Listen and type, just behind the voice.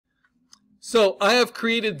So I have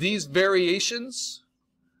created these variations,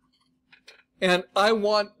 and I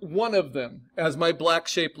want one of them as my black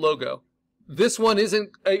shape logo. This one isn't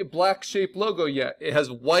a black shape logo yet. It has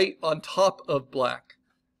white on top of black.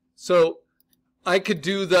 So I could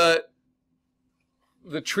do the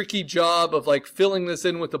tricky job of like filling this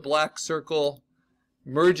in with a black circle,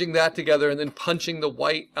 merging that together, and then punching the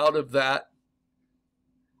white out of that.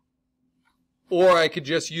 Or I could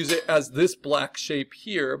just use it as this black shape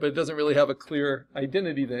here, but it doesn't really have a clear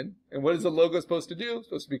identity then. And what is the logo supposed to do? It's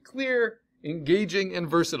supposed to be clear, engaging, and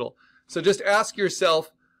versatile. So just ask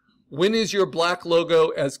yourself, when is your black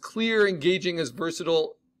logo as clear, engaging, as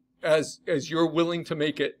versatile as you're willing to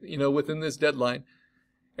make it, you know, within this deadline?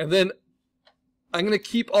 And then I'm going to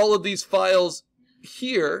keep all of these files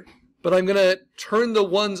here, but I'm going to turn the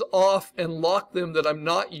ones off and lock them that I'm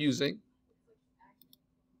not using.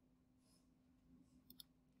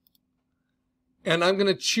 And I'm going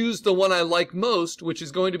to choose the one I like most, which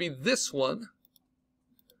is going to be this one.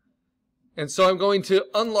 And so I'm going to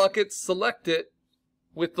unlock it, select it.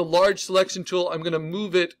 With the large selection tool, I'm going to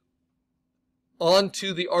move it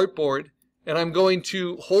onto the artboard. And I'm going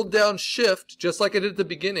to hold down Shift, just like I did at the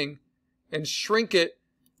beginning, and shrink it.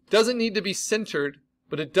 Doesn't need to be centered,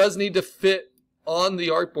 but it does need to fit on the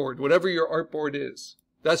artboard, whatever your artboard is.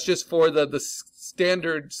 That's just for the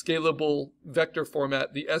standard scalable vector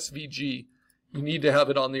format, the SVG. You need to have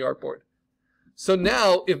it on the artboard. So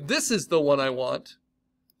now, if this is the one I want,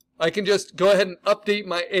 I can just go ahead and update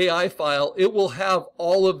my AI file. It will have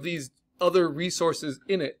all of these other resources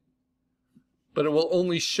in it, but it will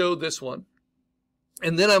only show this one.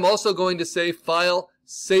 And then I'm also going to say File,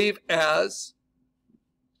 Save As,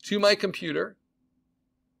 to my computer,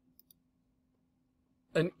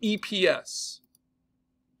 an EPS.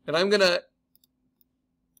 And I'm going to,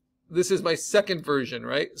 this is my second version,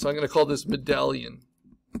 right? So I'm going to call this Medallion.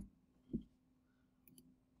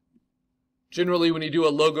 Generally, when you do a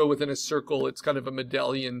logo within a circle, it's kind of a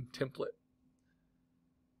medallion template.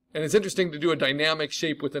 And it's interesting to do a dynamic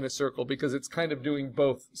shape within a circle because it's kind of doing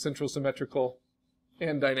both central symmetrical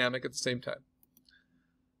and dynamic at the same time.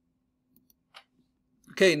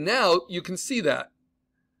 Okay, now you can see that.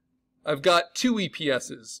 I've got two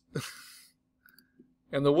EPSs.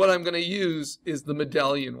 And the one I'm going to use is the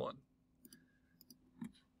medallion one.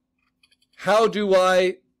 How do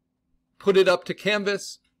I put it up to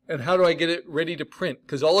canvas? And how do I get it ready to print?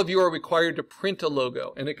 Because all of you are required to print a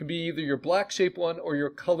logo. And it can be either your black shape one or your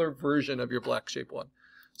color version of your black shape one.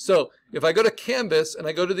 So if I go to Canvas and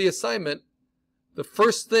I go to the assignment, the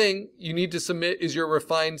first thing you need to submit is your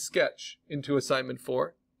refined sketch into assignment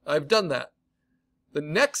 4. I've done that. The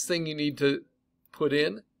next thing you need to put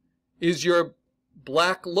in is your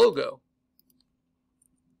black logo.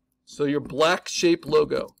 So your black shape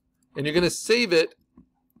logo. And you're going to save it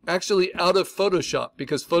actually out of Photoshop,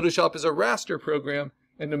 because Photoshop is a raster program,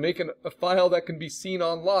 and to make a file that can be seen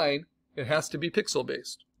online, it has to be pixel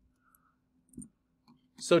based.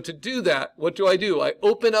 So to do that, what do? I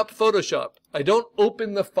open up Photoshop. I don't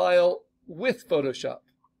open the file with Photoshop.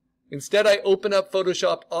 Instead, I open up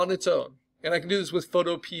Photoshop on its own. And I can do this with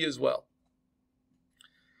Photo P as well.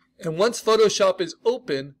 And once Photoshop is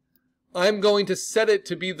open, I'm going to set it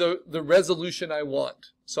to be the resolution I want.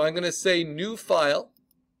 So I'm going to say New File,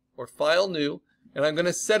 or File New, and I'm going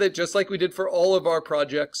to set it just like we did for all of our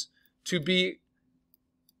projects to be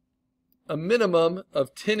a minimum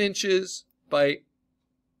of 10 inches by,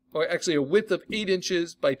 or actually a width of 8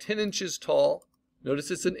 inches by 10 inches tall.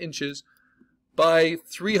 Notice it's in inches, by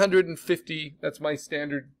 350, that's my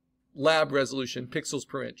standard lab resolution, pixels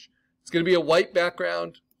per inch. It's going to be a white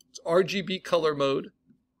background. It's RGB color mode,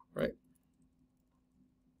 right?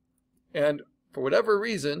 And for whatever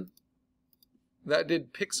reason, that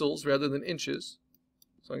did pixels rather than inches.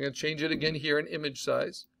 So I'm going to change it again here in image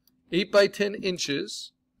size. 8 by 10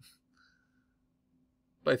 inches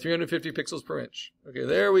by 350 pixels per inch. Okay,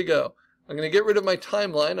 there we go. I'm going to get rid of my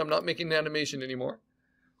timeline. I'm not making an animation anymore.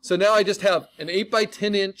 So now I just have an 8 by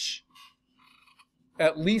 10 inch,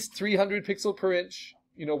 at least 300 pixel per inch,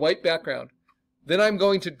 white background. Then I'm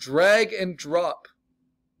going to drag and drop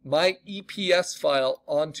my EPS file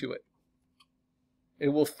onto it. It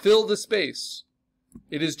will fill the space.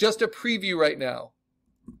 It is just a preview right now.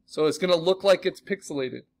 So it's going to look like it's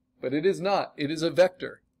pixelated, but it is not. It is a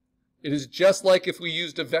vector. It is just like if we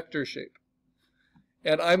used a vector shape.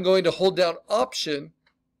 And I'm going to hold down Option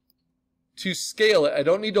to scale it. I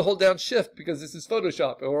don't need to hold down Shift because this is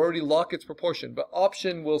Photoshop. It will already lock its proportion, but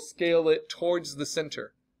Option will scale it towards the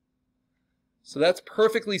center. So that's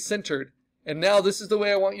perfectly centered. And now this is the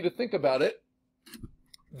way I want you to think about it.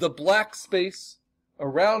 The black space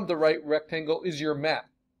around the right rectangle is your map.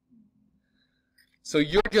 So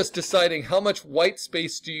you're just deciding how much white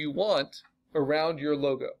space do you want around your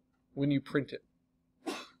logo when you print it.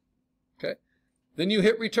 Okay? Then you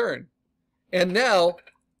hit return. And now,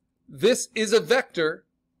 this is a vector.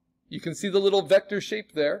 You can see the little vector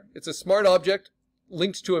shape there. It's a smart object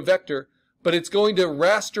linked to a vector, but it's going to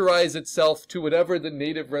rasterize itself to whatever the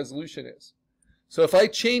native resolution is. So if I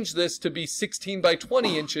change this to be 16 by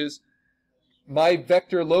 20 inches, my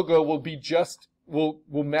vector logo will be will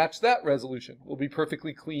match that resolution. Will be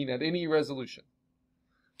perfectly clean at any resolution.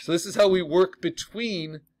 So this is how we work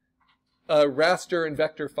between raster and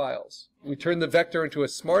vector files. We turn the vector into a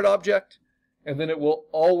smart object, and then it will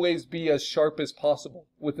always be as sharp as possible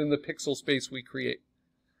within the pixel space we create.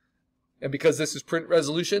 And because this is print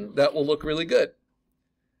resolution, that will look really good.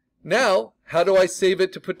 Now, how do I save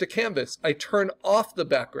it to put to canvas? I turn off the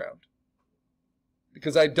background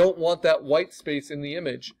because I don't want that white space in the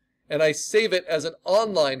image, and I save it as an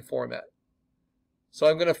online format. So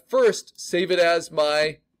I'm going to first save it as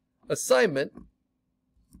my assignment.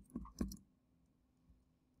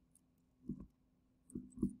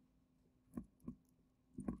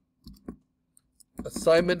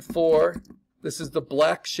 Assignment 4, this is the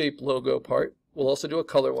black shape logo part. We'll also do a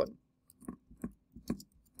color one.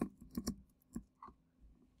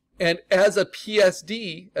 And as a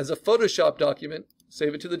PSD, as a Photoshop document,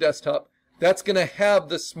 save it to the desktop, that's going to have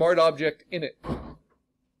the smart object in it,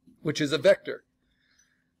 which is a vector.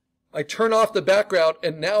 I turn off the background,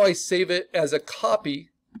 and now I save it as a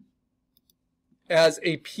copy as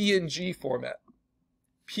a PNG format.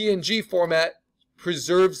 PNG format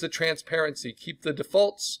preserves the transparency, keep the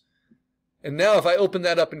defaults, and now if I open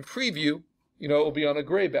that up in preview, it will be on a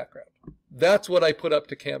gray background. That's what I put up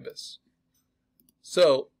to canvas.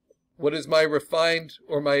 So, what is my refined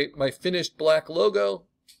or my finished black logo?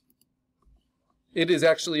 It is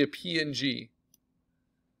actually a PNG.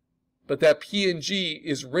 But that PNG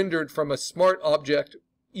is rendered from a smart object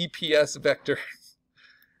EPS vector.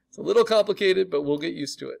 It's a little complicated, but we'll get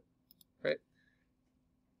used to it, right?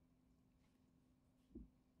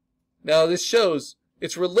 Now this shows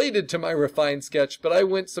it's related to my refined sketch, but I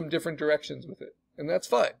went some different directions with it, and that's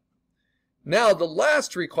fine. Now the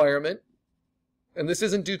last requirement, and this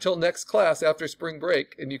isn't due till next class after spring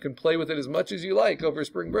break, and you can play with it as much as you like over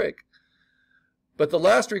spring break. But the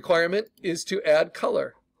last requirement is to add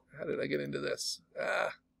color. How did I get into this?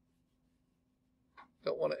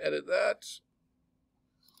 Don't want to edit that.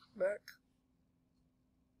 Back.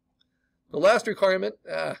 The last requirement,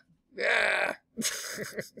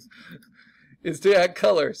 is to add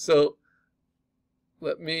color. So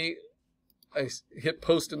I hit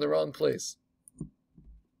post in the wrong place.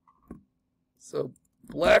 So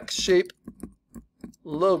black shape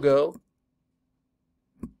logo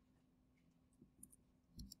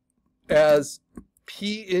as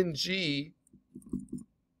PNG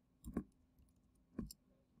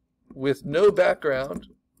with no background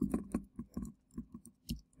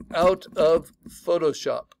out of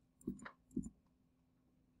Photoshop.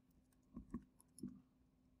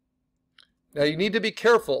 Now you need to be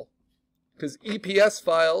careful because EPS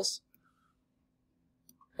files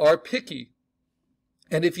are picky.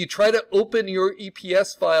 And if you try to open your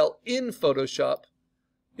EPS file in Photoshop,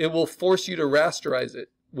 it will force you to rasterize it,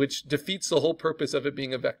 which defeats the whole purpose of it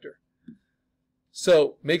being a vector.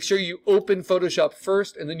 So make sure you open Photoshop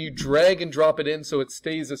first, and then you drag and drop it in so it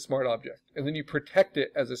stays a smart object. And then you protect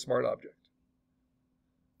it as a smart object.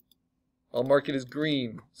 I'll mark it as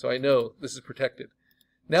green so I know this is protected.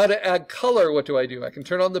 Now to add color, what do? I can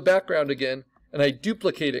turn on the background again, and I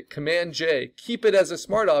duplicate it, Command-J, keep it as a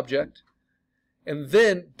smart object, and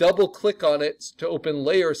then double click on it to open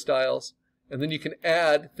layer styles, and then you can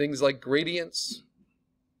add things like gradients,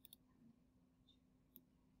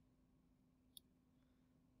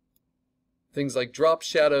 things like drop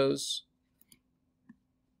shadows,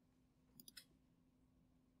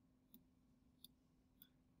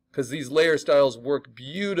 because these layer styles work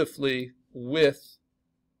beautifully with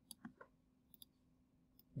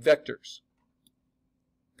vectors,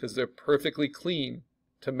 because they're perfectly clean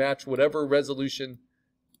to match whatever resolution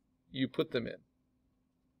you put them in.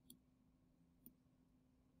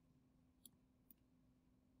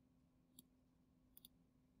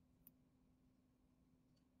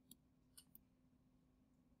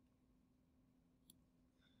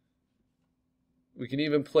 We can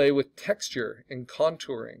even play with texture and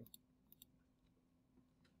contouring.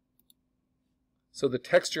 So the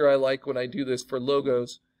texture I like when I do this for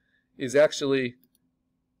logos is actually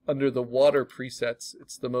under the water presets.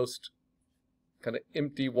 It's the most kind of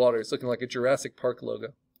empty water. It's looking like a Jurassic Park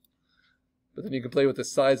logo. But then you can play with the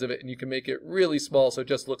size of it, and you can make it really small so it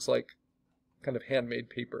just looks like kind of handmade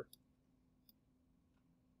paper.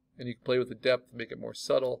 And you can play with the depth, make it more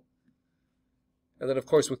subtle. And then, of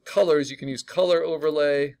course, with colors, you can use color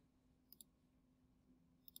overlay.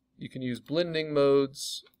 You can use blending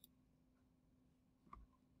modes.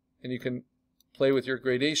 And you can play with your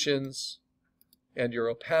gradations and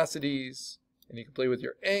your opacities. And you can play with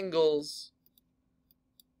your angles.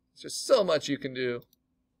 There's just so much you can do.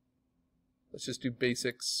 Let's just do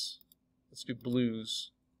basics. Let's do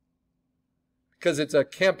blues. Because it's a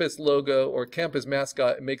campus logo or campus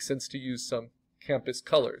mascot, it makes sense to use some campus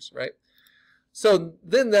colors, right? So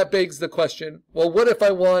then that begs the question, well, what if I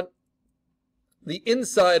want the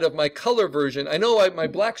inside of my color version? I know my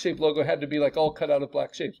black shape logo had to be like all cut out of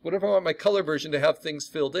black shapes. What if I want my color version to have things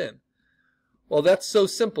filled in? Well, that's so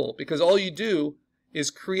simple, because all you do is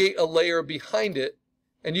create a layer behind it,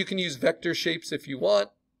 and you can use vector shapes if you want,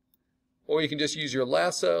 or you can just use your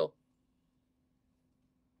lasso.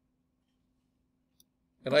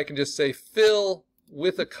 And I can just say fill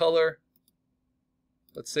with a color,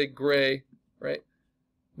 let's say gray, right?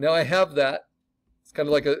 Now I have that. It's kind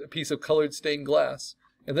of like a piece of colored stained glass.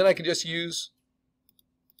 And then I can just use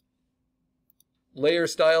layer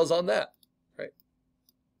styles on that, right?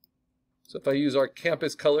 So if I use our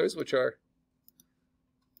campus colors, which are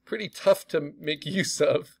pretty tough to make use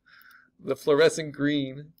of, the fluorescent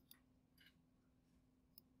green,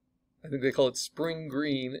 I think they call it spring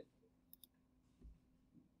green,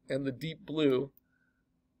 and the deep blue,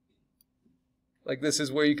 like this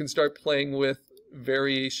is where you can start playing with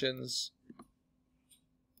variations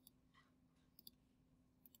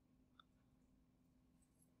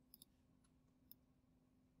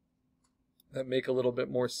that make a little bit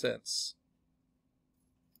more sense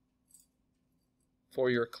for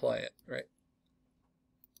your client, right?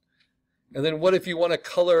 And then what if you want to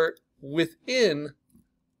color within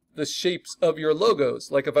the shapes of your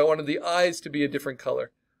logos? Like if I wanted the eyes to be a different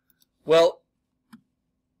color. Well,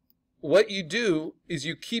 what you do is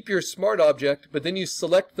you keep your smart object, but then you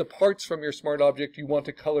select the parts from your smart object you want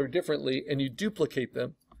to color differently, and you duplicate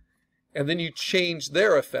them, and then you change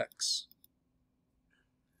their effects.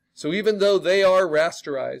 So even though they are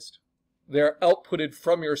rasterized, they're outputted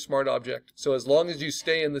from your smart object. So as long as you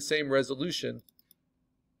stay in the same resolution,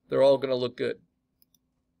 they're all going to look good.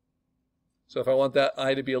 So if I want that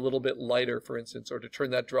eye to be a little bit lighter, for instance, or to turn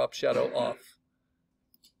that drop shadow off,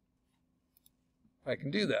 I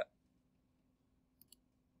can do that.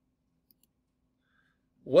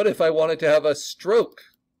 What if I wanted to have a stroke?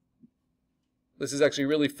 This is actually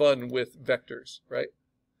really fun with vectors, right?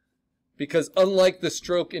 Because unlike the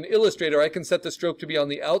stroke in Illustrator, I can set the stroke to be on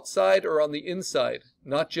the outside or on the inside,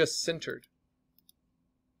 not just centered.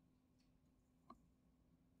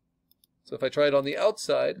 So if I try it on the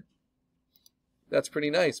outside, that's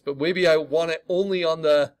pretty nice. But maybe I want it only on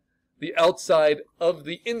the outside of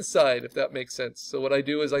the inside, if that makes sense. So what I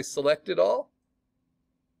do is I select it all.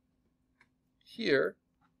 Here,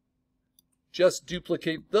 just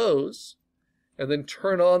duplicate those, and then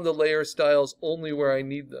turn on the layer styles only where I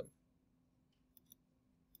need them.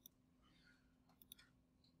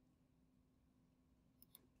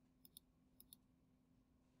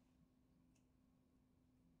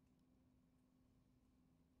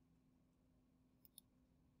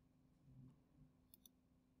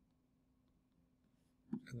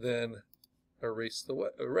 And then erase the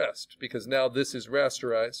rest, because now this is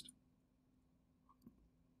rasterized.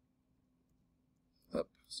 Up.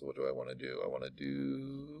 So what do I want to do? I want to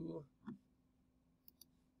do...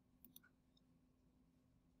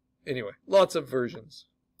 Anyway, lots of versions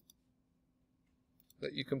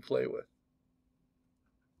that you can play with.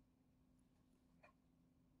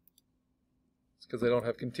 It's because I don't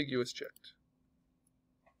have contiguous checked.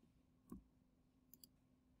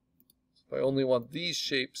 If I only want these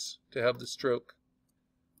shapes to have the stroke,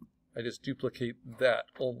 I just duplicate that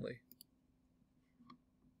only.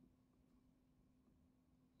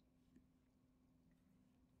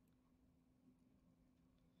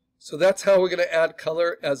 So that's how we're going to add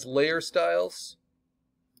color as layer styles.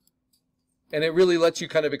 And it really lets you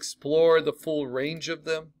kind of explore the full range of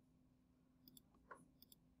them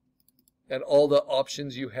and all the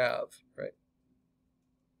options you have, right?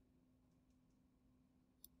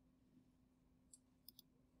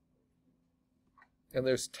 And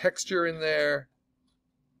there's texture in there.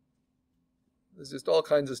 There's just all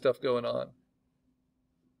kinds of stuff going on.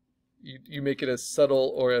 You make it as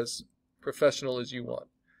subtle or as professional as you want.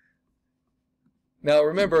 Now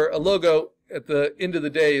remember, a logo at the end of the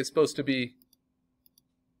day is supposed to be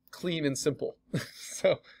clean and simple.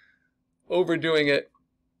 So overdoing it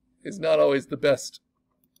is not always the best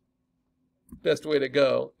way to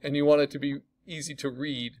go. And you want it to be easy to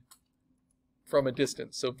read from a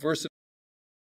distance. So